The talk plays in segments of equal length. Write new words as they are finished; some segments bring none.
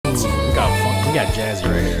We got Jazzy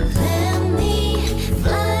right here.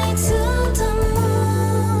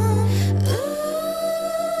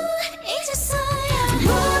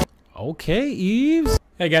 Okay, Eves.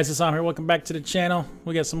 Hey guys, it's on here. Welcome back to the channel.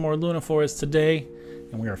 We got some more Loona for us today,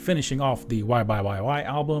 and we are finishing off the YYXY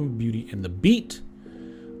album, Beauty and the Beat,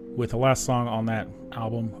 with the last song on that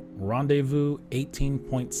album, Rendezvous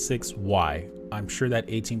 18.6y. I'm sure that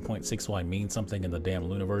 18.6y means something in the damn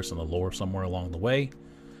Looniverse and the lore somewhere along the way,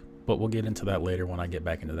 but we'll get into that later when I get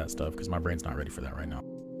back into that stuff because my brain's not ready for that right now.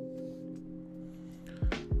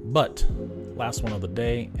 But last one of the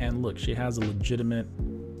day, and look, she has a legitimate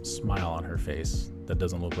smile on her face that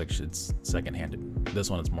doesn't look like it's second-handed.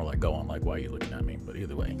 This one, it's more like go on, like, why are you looking at me? But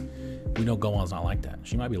either way, we know go on's not like that.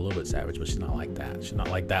 She might be a little bit savage, but she's not like that. She's not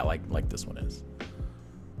like that like this one is.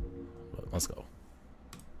 But let's go.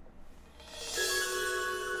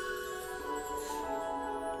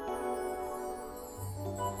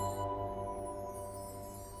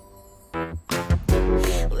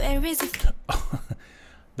 Where is it?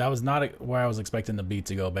 That was not where I was expecting the beat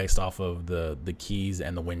to go based off of the keys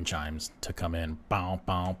and the wind chimes to come in. Bow,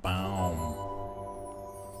 bow, bow.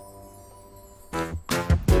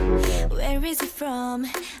 Where is it from?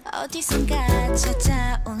 어디선가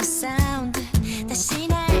찾아온 sound. 다시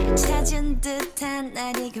날 찾은 듯한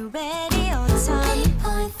날이 그 radio tone.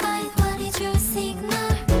 8.5 what is your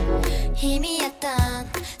signal? 희미했던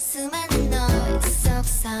수많은 노ise 속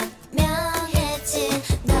선명해진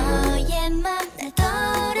너의 맘 날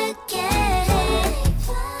떠오르게 해.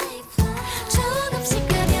 조금씩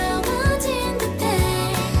가벼워진 듯해.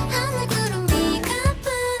 하늘 구름 위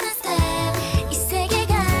가뿐한 step. 이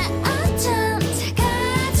세계가 어쩜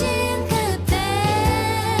작아진 그때.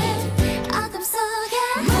 어둠 속에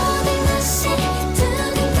모든 것이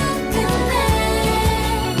두근거리네.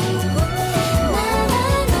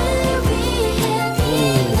 나만을 위해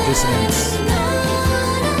빛나는 Dissonance.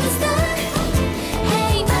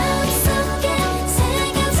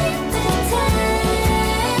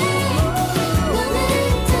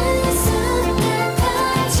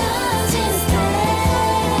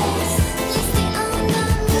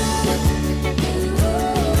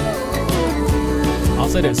 I'll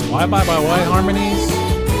say this, YYXY harmonies,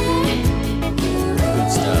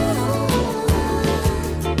 good stuff.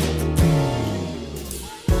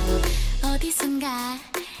 어디선가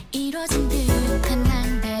이루어진 듯한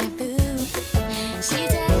rendezvous.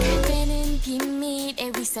 시작할 때는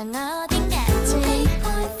비밀의 위선 어딘가지.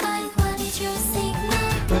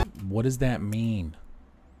 What does that mean?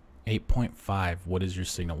 8.5, what is your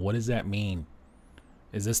signal? What does that mean?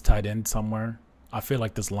 Is this tied in somewhere? I feel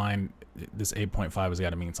like this line, this 8.5 has got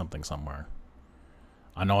to mean something somewhere.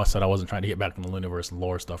 I know I said I wasn't trying to get back in the Looniverse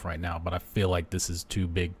lore stuff right now, but I feel like this is too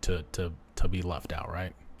big to be left out,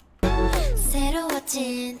 right?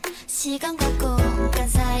 새로워진 시간과 공간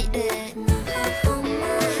사이를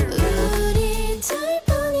우리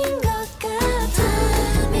둘뿐인 것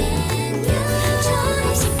같다면요.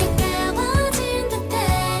 조금씩 가까워진 듯해.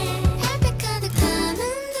 햇빛 가득 담은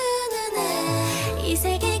두 눈에 이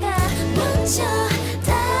세계가 멈춰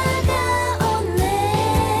다가오네.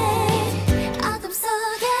 어둠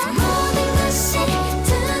속에 모든 것이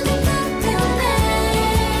두근거리네.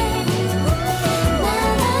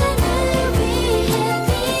 나만을 위해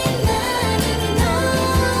빛나는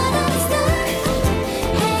노란 star.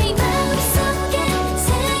 Hey, 마음속에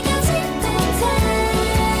새겨진 듯해.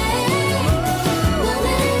 눈을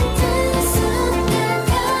뜬 순간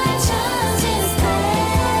펼쳐진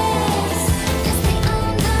space. Let's stay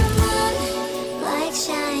on the moon like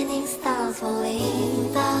shining stars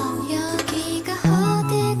falling down. 여기가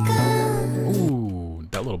어딜까? Ooh,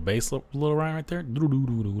 that little bass little rhyme right there.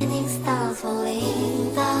 Shining stars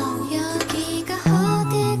falling down. 여기가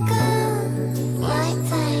어딜까? Like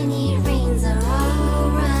tiny rings are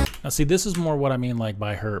all around. Now see, this is more what I mean like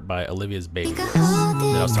by Olivia's Baby that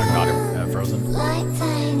I was talking about at Frozen. Like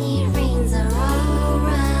tiny rings are all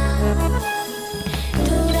around.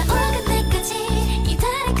 돌아올 그때까지 이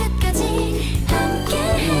달의 끝까지 함께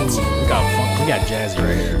해줘. We got Jazzy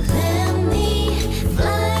right here. Let me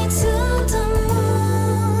fly to the moon.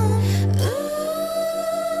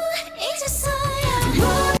 Ooh,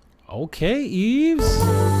 잊었어요. Okay, Eves.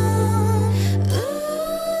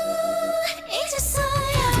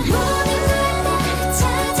 잊었어요. 모든 걸 다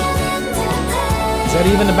찾아낸 듯해. Is that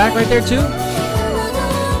Eve in the back right there too? 아무도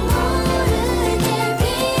모르게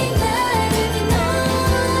빛나는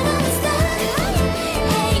노란 star.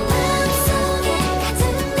 Hey, 마음속에 가득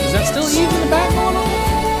Is that still Eve in the back going on?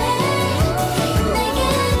 내게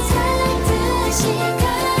닿듯이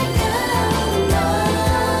가까운 너.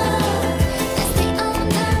 Let's stay on the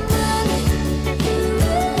moon.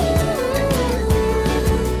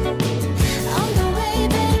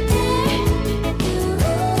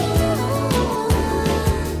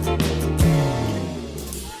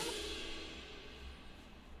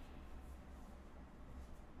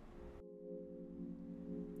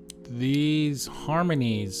 these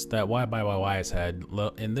harmonies that YYYY has had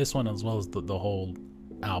in this one, as well as the whole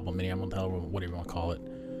album, mini album, whatever you want to call it,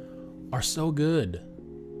 are so good.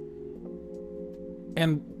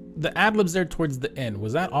 And the ad-libs there towards the end,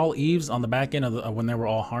 was that all Eves on the back end of when they were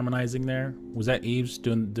all harmonizing there? Was that Eves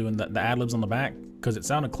doing the ad-libs on the back? Because it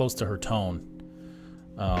sounded close to her tone,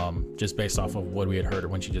 just based off of what we had heard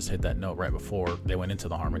when she just hit that note right before they went into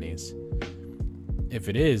the harmonies. If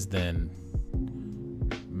it is, then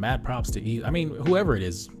mad props to Eves. I mean, whoever it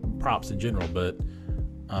is, props in general, but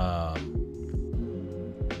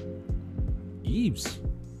Eves,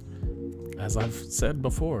 as I've said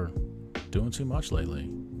before, doing too much lately.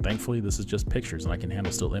 Thankfully, this is just pictures and I can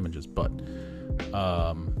handle still images, but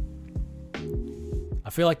I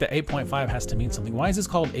feel like the 8.5 has to mean something. Why is this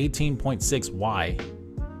called 18.6y?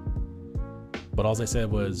 But all I said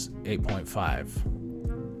was 8.5.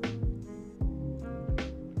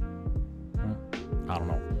 I don't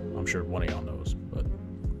know. I'm sure one of y'all knows, but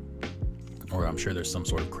or I'm sure there's some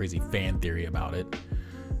sort of crazy fan theory about it.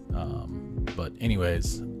 But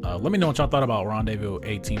anyways, let me know what y'all thought about Rendezvous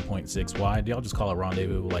 18.6y. Do y'all just call it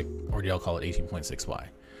Rendezvous, like, or do y'all call it 18.6y?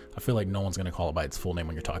 I feel like no one's gonna call it by its full name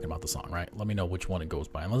when you're talking about the song, right? Let me know which one it goes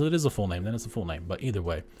by. Unless it is a full name, then it's a full name. But either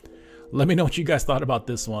way, let me know what you guys thought about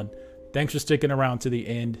this one. Thanks for sticking around to the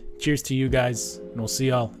end. Cheers to you guys, and we'll see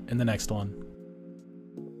y'all in the next one.